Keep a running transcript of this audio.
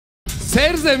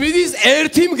Ცერზე მიდის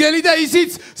ერთი მგელი და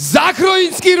ისიც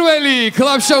ზაქროინსკირველი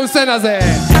კლუბ შოუ სცენაზე.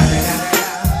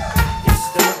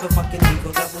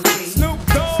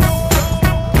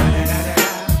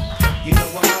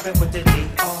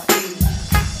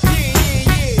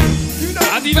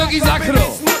 ადინოკი ზაქრო.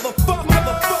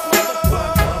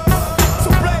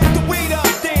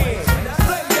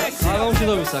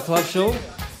 აღნიშნულისა კლუბ შოუ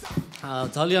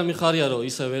ძალიან მიხარია რომ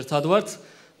ისევ ერთად ვართ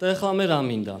და ეხლა მე რა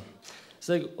მინდა.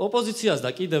 ესე ოპოზიციას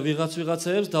და კიდე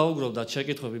ვიღაცებს დაუგროვდათ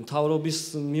შეკითხვები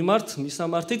მთავრობის მიმართ,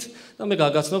 მისამართით და მე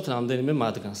გაგაცნობთ რამდენიმე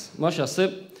მათგანს. მაშინ ასე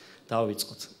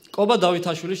დავიწყოთ. კობა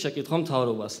დავითაშვილის შეკითხვა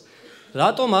მთავრობას.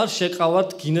 რატომ არ შეყავართ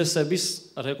გინესების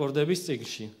რეკორდების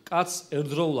წიგნში? კაცს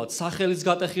ერთდროულად სახელიც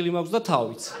გატეხილი მაქვს და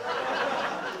თავიც.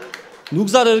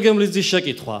 ნუგზარ ერგემლიძის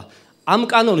შეკითხვა. ამ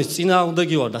კანონის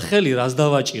წინააღმდეგი ვარ და ხელი რას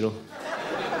დავაჭირო?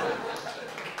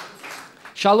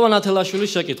 შალვა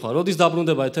ნათელაშვილის შეკითხვა. როდის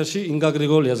დაბრუნდება ეთერში ინგა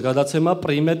გრიგოლიას გადაცემა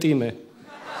პრიმე ტიმე?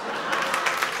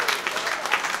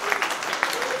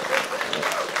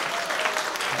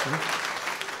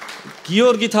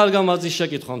 გიორგი თარგამაძის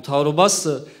შეკითხვა მთავრობას.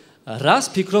 რას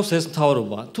ფიქრობს ეს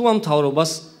მთავრობა? თუ ამ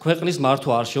მთავრობას ქვეყნის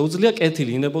მართვა არ შეუძლია,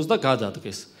 კეთილი ინებოს და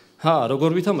გადადგეს.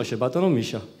 როგორ ვითამაშე ბატონო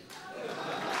მიშა?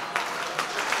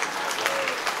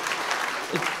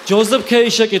 ჯოზეფ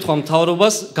კეის შეკითხვა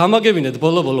მთავრობას. გამაგებინეთ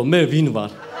ბოლო-ბოლო მე ვინ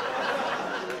ვარ?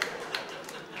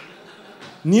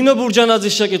 ნინო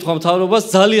ბურჯანაძის შეკითხვა მთავრობას.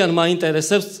 ძალიან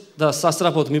მაინტერესებს და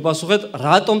სასწრაფოდ მიპასუხეთ,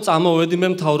 რატომ წამოვედი მე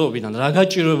მთავრობიდან? რა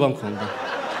გაჭირვება მქონდა?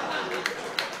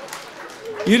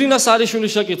 ირინა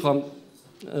სარიშვილის შეკითხვა.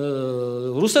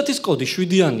 რუსეთის კოდი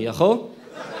 7-იანია, ხო?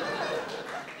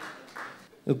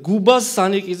 გუბას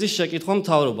სანიკიძის შეკითხვა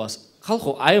მთავრობას.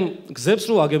 ხალხო, აი ამ გზებს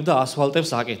რო აგებდა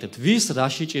ასფალტებს აკეთებთ. ვის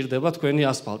რაში ჭირდება თქვენი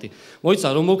ასფალტი? მოიცა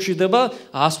რომ მოგშვიდება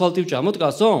ასფალტი ვჭამოთ,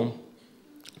 კაცო?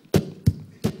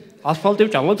 ასფალტი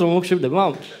ვჭამოთ, რომ მოგშვიდება?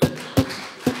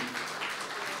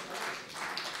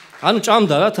 ანუ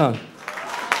ჭამდა რა თან?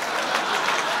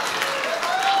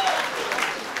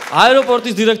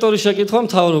 აეროპორტის დირექტორის შეკითხვა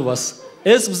მთავრობას.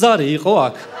 ეს ბზარი იყო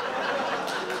აქ?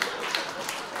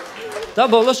 და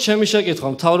ბოლოს ჩემი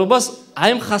შეკითხვა მთავრობას.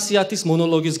 აი ამ ხასიათის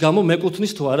მონოლოგის გამო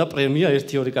მეკუთვნის თუ არა პრემია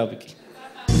 1-2 კაპიკი?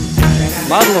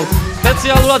 მადლობ.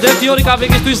 სპეციალურად 1-2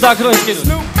 კაპიკისთვის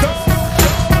ზაქროინსკირველი.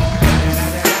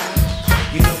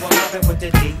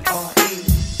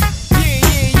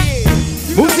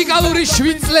 მუსიკალური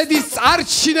შვიდწლედის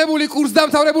წარჩინებული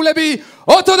კურსდამთავრებულები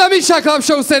ოთო და მიშა კლუბ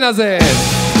შოუ სცენაზე.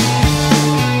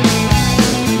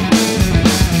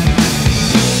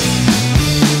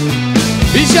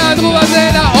 მიშა ანდღუბაძე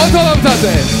და ოთო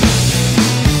ლომთაძე.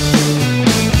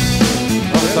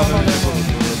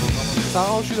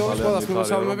 საღამოშიდობის ყველას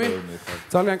მოგესალმები.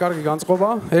 ძალიან კარგი განწყობა,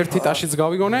 ერთი ტაშიც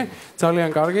გავიგონე,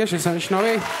 ძალიან კარგია,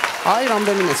 შესანიშნავი. აი,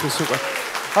 რამდენიმეც მის უკვე.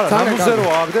 არა, ნამუზე რო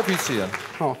ააგდებ იციან.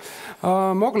 ხო.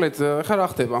 მოკლედ, ხა რა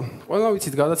ხდება? ყველა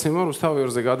ვიცით გადაცემა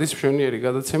რუსთავიორზე გადის, მშვენიერი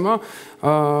გადაცემა.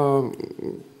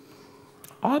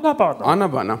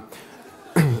 ანაბანა.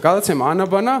 გადაცემა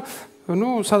ანაბანა.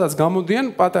 ნუ, სადაც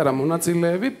გამოდიან პატარა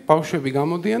მონაწილეები, ბავშვები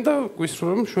გამოდიან და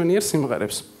გვისურვებენ მშვენიერ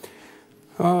სიმღერებს.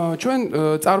 ჩვენ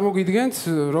წარმოგიდგენთ,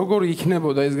 როგორ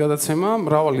იქნებოდა ეს გადაცემა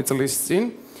მრავალი წლის წინ,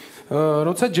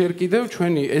 როცა ჯერ კიდევ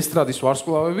ჩვენი ესტრადის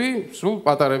ვარსკვლავები სულ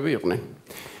პატარები იყვნენ.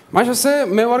 მაშასე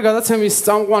მე ვარ გადაცემის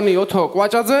წამყვანი ოთო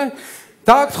კვაჭაძე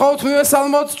და გთხოვთ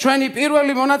მივესალმოთ ჩვენი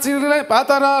პირველი მონაწილე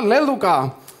პატარა ლელუკა.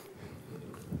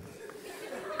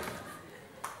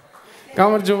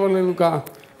 გამარჯობა ლელუკა.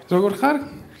 როგორ ხარ?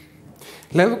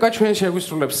 ლელუკა ჩვენ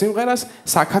შეგვისრულებს სიმღერას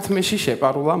საქათმეში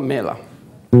შეპარულა მელა.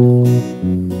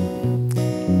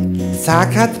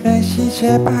 საქათმეში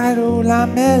შეპარულა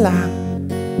მელა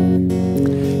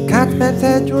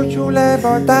ქათმებზე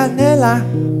ჭურჭულებოდა ნელა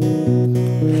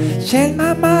შენმა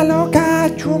მალო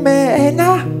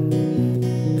გაჩუმენა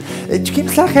ეჩქიმ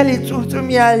სახელი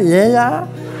წურწუმია ლელა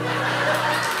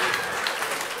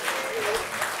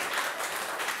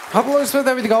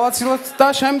აპლოდისმენტებით გავაცილოთ და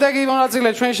შემდეგი მონაწილე,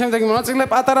 ჩვენი შემდეგი მონაწილე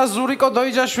პატარა ზურიკო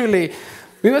დოიჯაშვილი.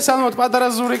 მივესალმოთ პატარა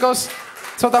ზურიკოს.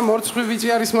 ცოტა მორცხვი ბიჭი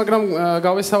არის, მაგრამ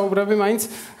გავესაუბრები მაინც.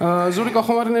 ზურიკო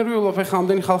ხომ არ ნერვიულობ, ეხლა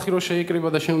ამდენი ხალხი რო შეიკრიბა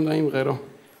და შენ უნდა იმღერო?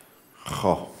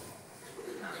 ხო.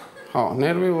 ხო,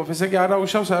 ნერვიულობ, ესე იგი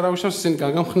არაუშავს, ისინი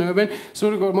გაგამხნევებენ.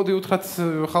 ზურიკო, მოდი უთხრათ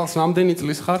ხალხს რამდენი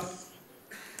წლის ხარ?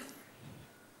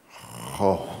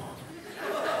 ხო.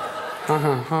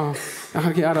 აჰა.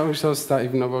 კარგი, არაუშავს და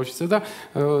იბნა ბავშვიცა და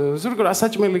ზურიკო, რა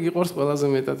საჭმელი გიყვარს ყველაზე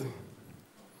მეტად?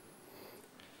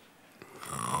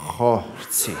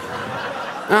 ხორცი.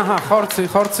 აჰა,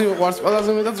 ხორცი უყვარს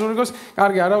ყველაზე მეტად ზურიკოს.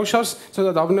 კარგი, არაუშავს,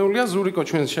 ცოტა დაბნეულია. ზურიკო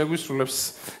ჩვენ შეგვისრულებს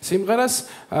სიმღერას.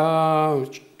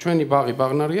 ჩვენი ბაღი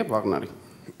ბაღნარია, ბაღნარი.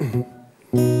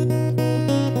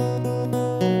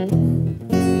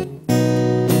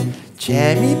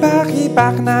 ჩემი ბაღი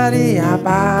ბაღნარია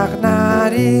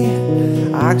ბაღნარი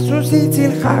აქსუსი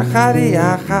ძილ ხარხარია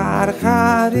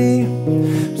ხარხარი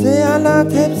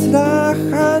მზეანათებს რა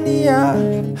ხანია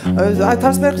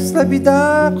თავს მეცლები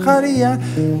დაგხარიან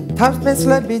თავს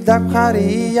მეცლები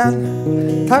დაგხარიან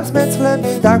თავს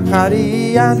მეცლები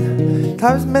დაგხარიან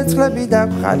თავს მეცლები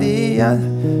დაგხარიან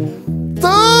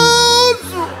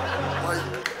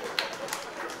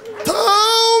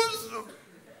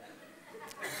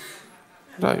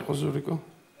რა იყო ზურიკო?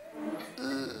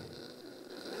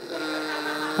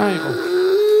 რა იყო?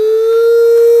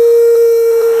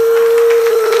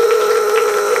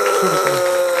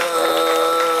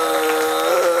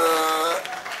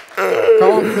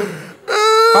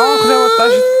 გავამხნევოთ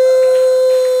ტაში.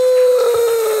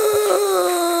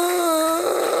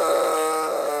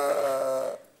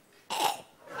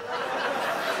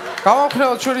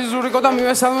 გავამხნევოთ ჩვენი ზურიკო და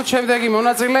მივესალმოთ შემდეგი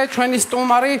მონაწილე, ჩვენი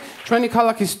სტუმარი, ჩვენი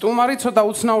ქალაქის სტუმარი, ცოტა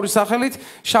უცნაური სახელით,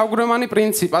 შავგრემანი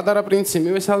პრინცი, პატარა პრინცი,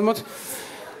 მივესალმოთ.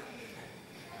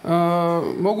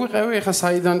 მოგვიყევი ახლა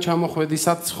საიდან ჩამოხვედი,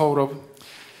 სად ცხოვრობ?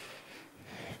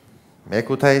 მე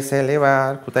ქუთაისელი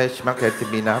ვარ, ქუთაისში მაქვს ერთი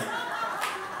ბინა.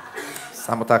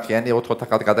 60-ხიანი 4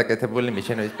 ოთახად გადაკეთებული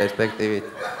მიშენების პერსპექტივით.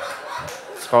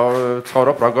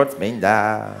 ცხოვრობ როგორც მინდა.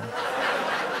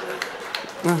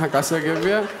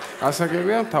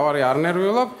 გასაგებია, თავარი არ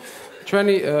ნერვიულობ.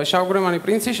 ჩვენი შავგრემანი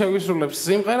პრინცი შეგვისრულებს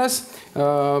სიმღერას,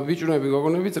 ბიჭუნები,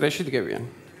 გოგონები წრეში დგებიან.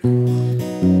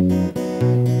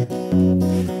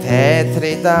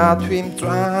 თეთრი და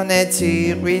თვიმწვანე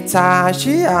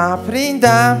ციყვიცაში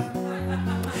აფრინდა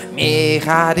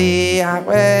მიხარია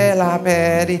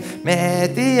ყველაფერი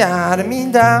მეტი არ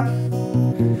მინდა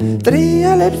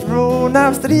ტრიალებს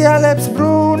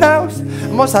ბრუნავს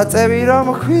მოსაწევი რომ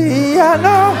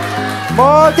ხვიანო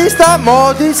მოდის და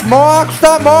მოდის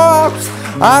მოაქვს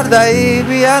არ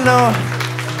დაიბიანო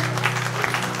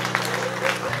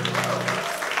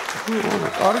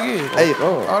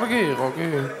კარგი იყო კი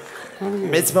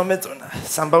მეც მომეწონა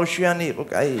სამბავშვიანი იყო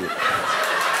კაი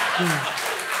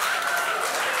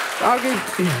კარგი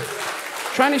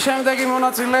ჩვენი შემდეგი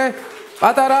მონაწილე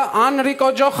პატარა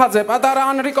ანრიკო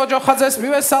ჯოხაძეს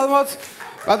მივესალმოთ.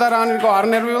 პატარა ანრიკო არ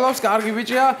ნერვიულობს, კარგი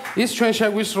ბიჭია, ის ჩვენ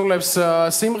შეგვისრულებს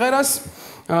სიმღერას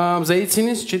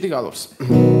მზეიცინის ჩიტი გალობს.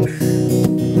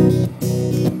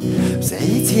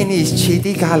 მზეიცინის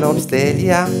ჩიტი გალობს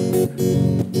დელია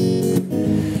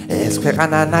ეს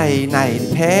ქვეყანა ნაირ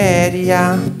ფერია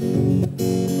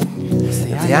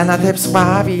ზიანათებს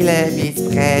ყვავილებიც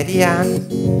მღერიან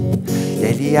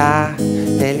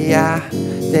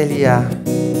დელია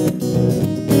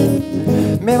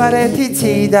მე ვარ ერთი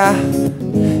ციდა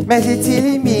მე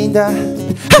ციცილი მინდა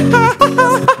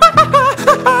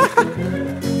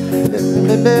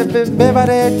მე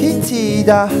ვარ ერთი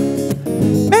ციდა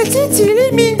მე ციცილი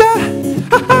მინდა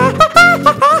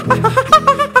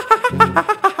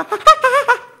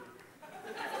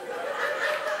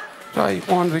რა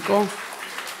იყო ანრიკო?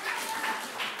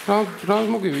 რა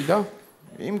მოგივიდა?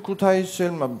 იმ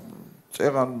ქუთაისელმა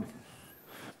წერან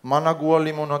მანაგუა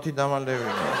ლიმონათი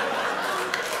დამალევინა.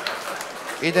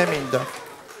 კიდე მინდა.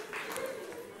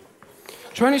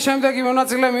 ჩვენი შემდეგი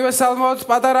მონაწილე მივესალმოთ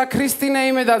პატარა ქრისტინე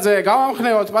იმედაძე.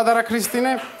 გავამხნევოთ პატარა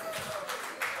ქრისტინე.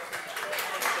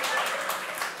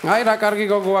 აი რა კარგი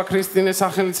გოგოა ქრისტინე,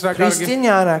 სახელიც რა კარგი. ქრისტინე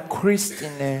არა,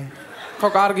 ქრისტინე. ხო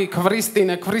კარგი,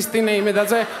 ქრისტინე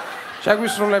იმედაძე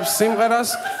შეგვისრულებს სიმღერას.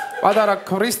 პატარა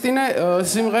ქრისტინე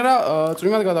სიმღერა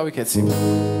წვიმად გადავიქეცი.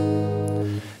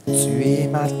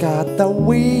 წვიმად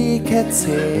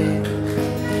გადავიქეცი.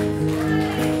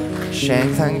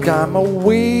 შენთან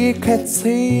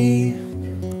გამოვიქეცი.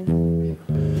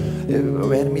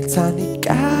 ვერ მიცანი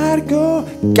კარგო,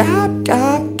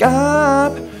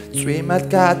 კაპ. წვიმად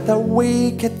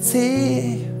გადავიქეცი.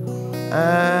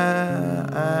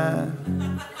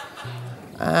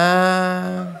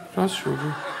 რა შუბი?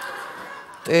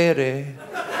 ტერე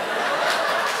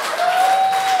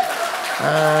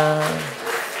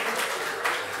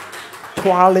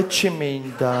თვალეთში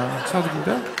მინდა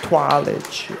სადგურა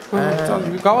თვალეთში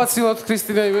გავაცილოთ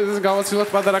ქრისტინე იმედაძე გავაცილოთ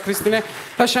პატარა ქრისტინე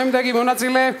და შემდეგი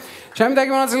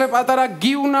მონაწილე პატარა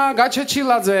გიუნა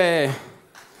გაჩეჩილაძე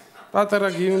პატარა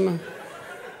გიუნა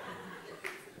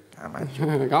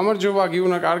გამარჯობა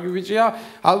გიუნა კარგი ბიჭია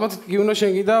ალბათ გიუნა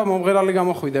შენ გინდა მომღერალი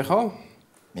გამოხვიდე ხო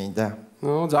მინდა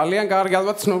ნო ძალიან კარგი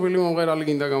ალბათ ცნობილი მომღერალი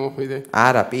გინდა გამოხვიდე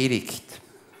არა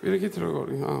პირიქით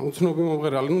როგორი უცნობი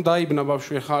მომღერალი ნუ დაიბნა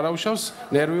ბავშვი ხა არა უშავს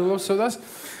ნერვიულობს სოდას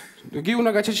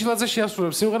გიუნა გაჩეჩილაძე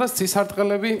შეასრულებს სიმღერას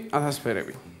ცისარტყელები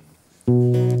ათასფერები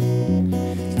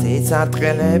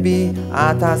ცისარტყელები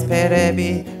ათასფერები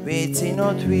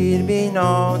ვიცინოთ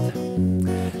ვირბინოთ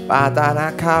პატარა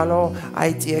ქალო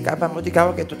აი წიე კაბა მოდი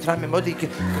გავაკეთოთ რამე მოდი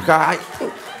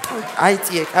აი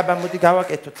წიე კაბა მოდი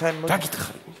გავაკეთოთ რამე მოდი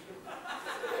დაგითხარი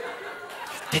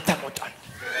დედა მოტან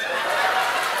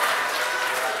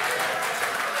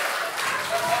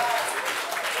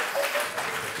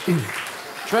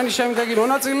ჩვენი შემდეგი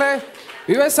მონაწილე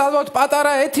მივესალმოთ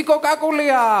პატარა ეთიკო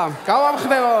კაკულია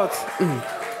გავამხნევოთ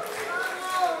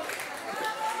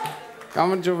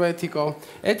გამარჯობა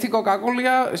ეთიკო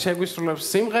კაკულია შეგვისრულებს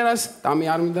სიმღერას და მე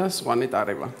არ მინდა სხვა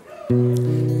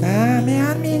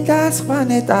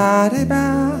ნეტარება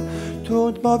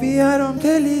თუნდ მოვიარო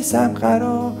მთელი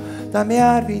სამყარო და მე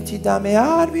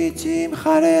არ ვიცი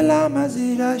მხარე ლამაზი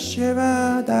რა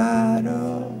შევადარო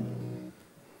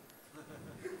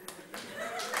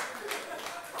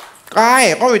აი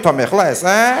ყოვითო მე ხლა ეს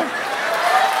მე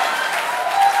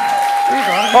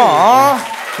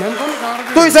მგონი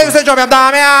კარგი თუ ისე ჯობია და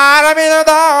მე არ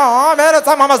მინდა მე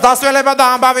როცა მამას დასველება და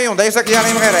ამბავი უნდა ისე კი არ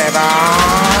იმღერება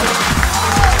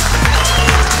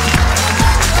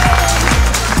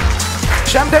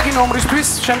შემდეგი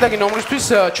ნომრისთვის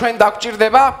ჩვენ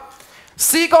დაგჭირდება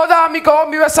სიკო და მიკო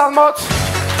მივესალმოთ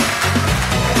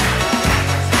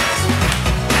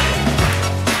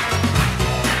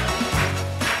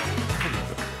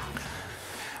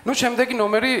ნუ შემდეგი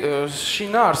ნომერი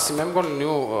შინაარსი მე მგონი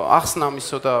ახსნა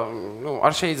მისო და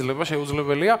არ შეიძლება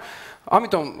შეუძლებელია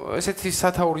ამიტომ ესეთი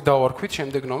სათაური დავარქვით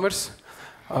შემდეგ ნომერს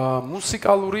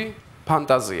მუსიკალური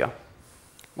ფანტაზია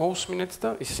მოусმინეთ და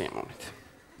ისე მომნით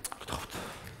გთხოვთ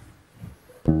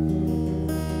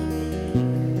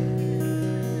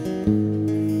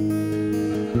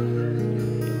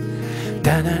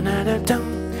Da-da-da-da-dum,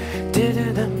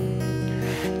 da-da-dum,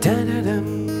 da-da-dum,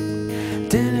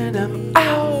 da-da-dum,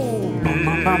 ow!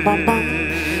 Bum-bum-bum-bum,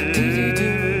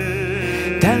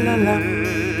 dee-dee-dee, da-la-lam,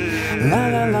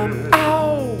 la-la-lam,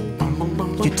 ow!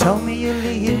 Bum-bum-bum-bum. You told me you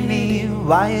leave me,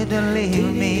 why you don't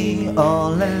leave me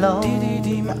all alone?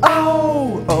 Dee-dee-dee,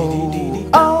 Oh, oh,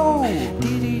 oh.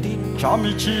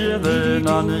 Chamichire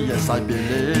nane, yes I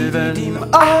believe in.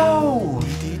 Oh,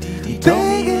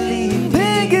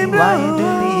 begging, why you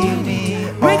don't leave me?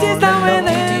 Which is down when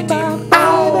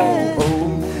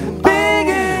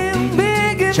begging,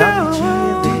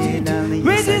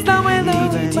 which is down when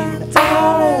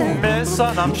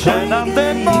Mesanam shenam de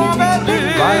momenti,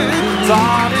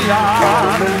 Zaria,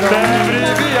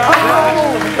 Bebrivia,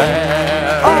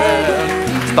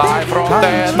 Stai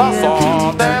fronte da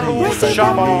son de luce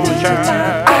amore,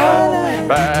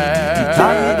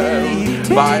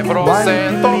 Vai pro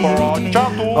sento broccia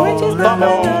tu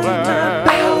d'amore,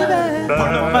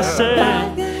 Ma se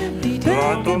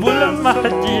Bulma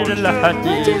hadir la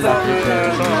hadir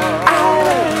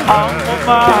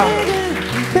Amma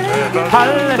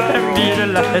Hal bir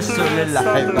la hasul la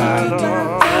hayman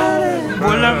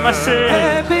Bulma se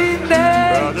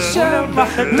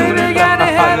living in a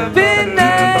happy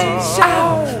nation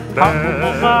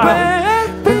Amma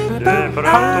living in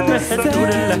a happy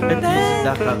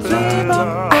nation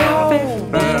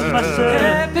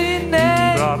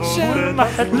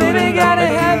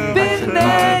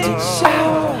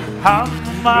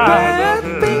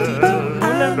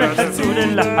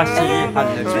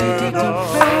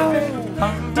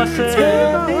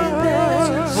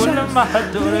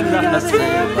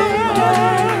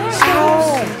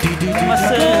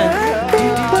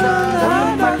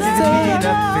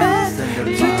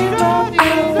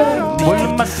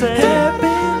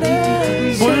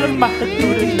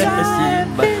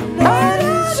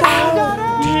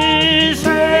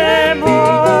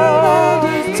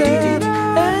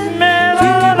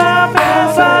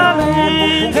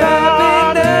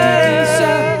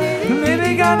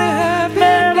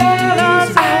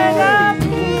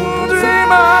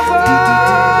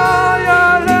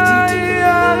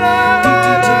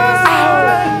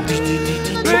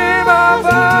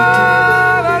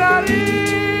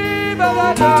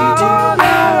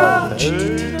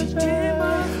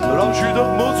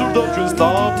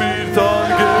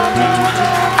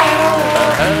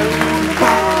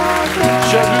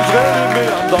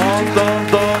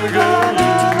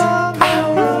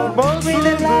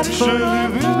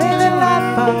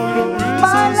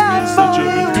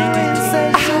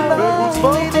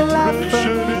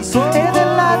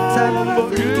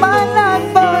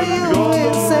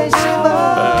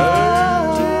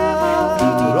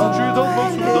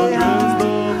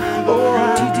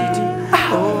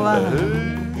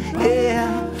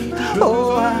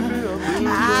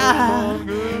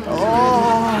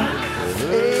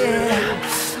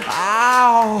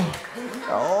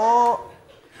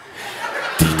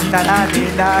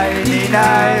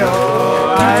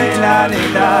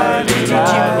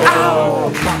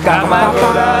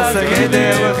გამაგორას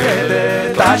კიდევ ხედე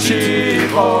ტაში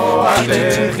იყო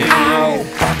ატეხი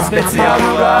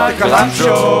სპეციალურად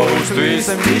კლაფშოუსთვის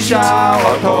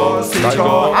მიშაოთო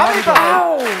სიჩო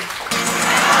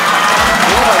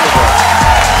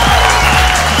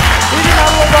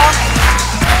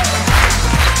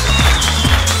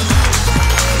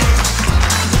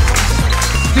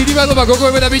დიდი მადლობა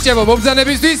გოგოებო და ბიჭებო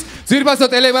მომბრძანებისთვის ძვირფასო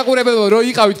ტელემაყურებელო რო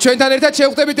იყავით ჩვენთან ერთად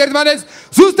შევხვდებით ერთმანეთს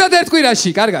ზუსტად ერთ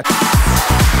კვირაში კარგად